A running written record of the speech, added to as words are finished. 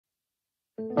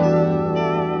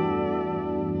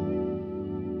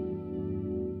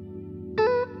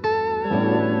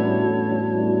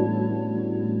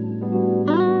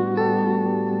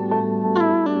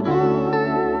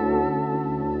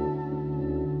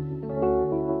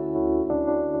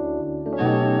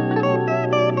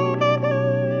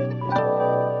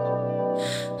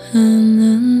And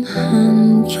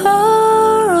in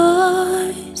your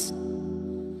eyes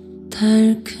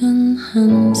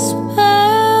달큰한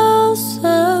spell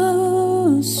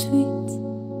so sweet.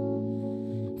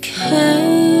 Can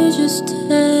you just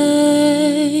stay?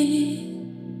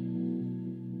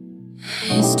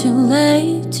 It's too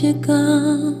late to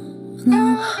go.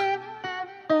 No.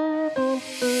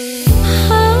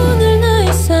 오늘 나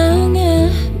이상해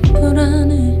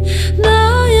불안해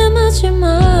너의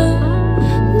마지막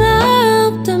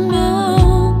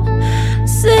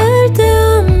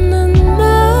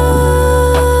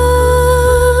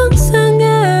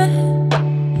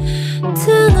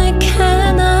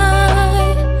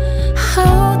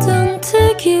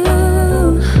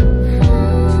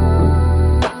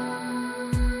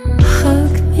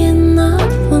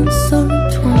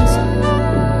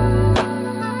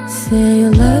Say you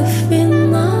love me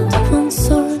not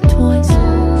once or twice.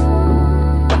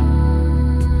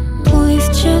 Please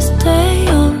just stay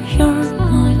on your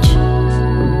mind.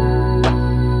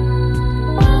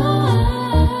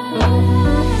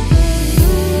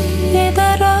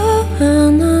 이대로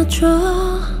안아줘.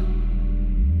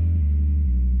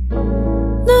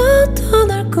 너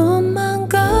떠날 것만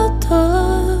같아.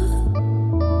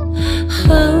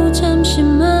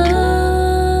 잠시만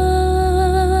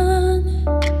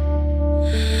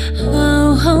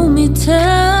hold me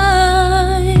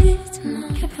tight.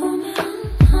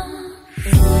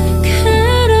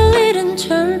 그럴 일은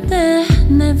절대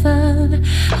never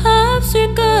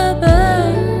없을까봐.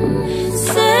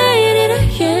 Say it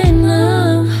again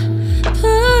now.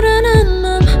 불안한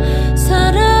맘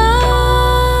사라지게.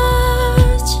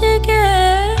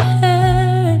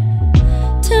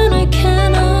 Tonight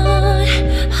can I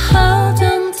hold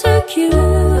on to you?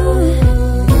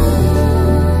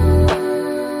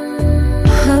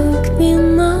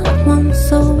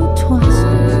 Once or twice.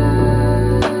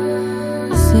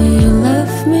 Say you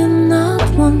left me not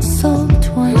once or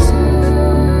twice.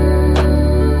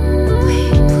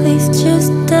 Please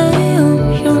just stay on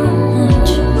your mind.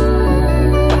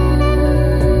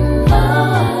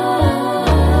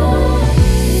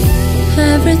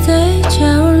 Every day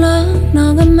차올라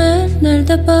너가 맨날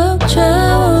다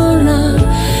벅차올라.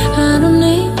 I don't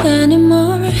need any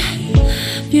more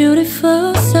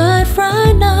beautiful side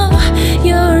right now.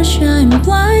 Your shine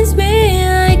blinds me.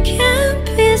 I can't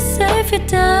be safe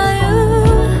without you.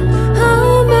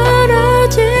 Oh,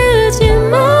 멀어지지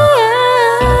마.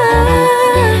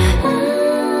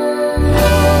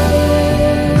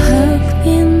 Hug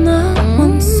me not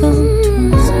once or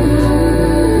twice.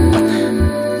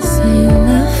 Say you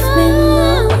left me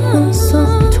not once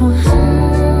or twice.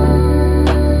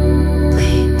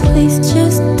 Please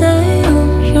just stay on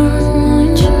your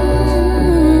mind.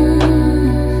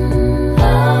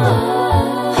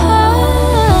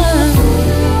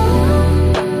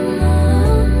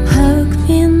 Hug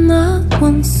me not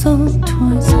once or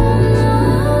twice.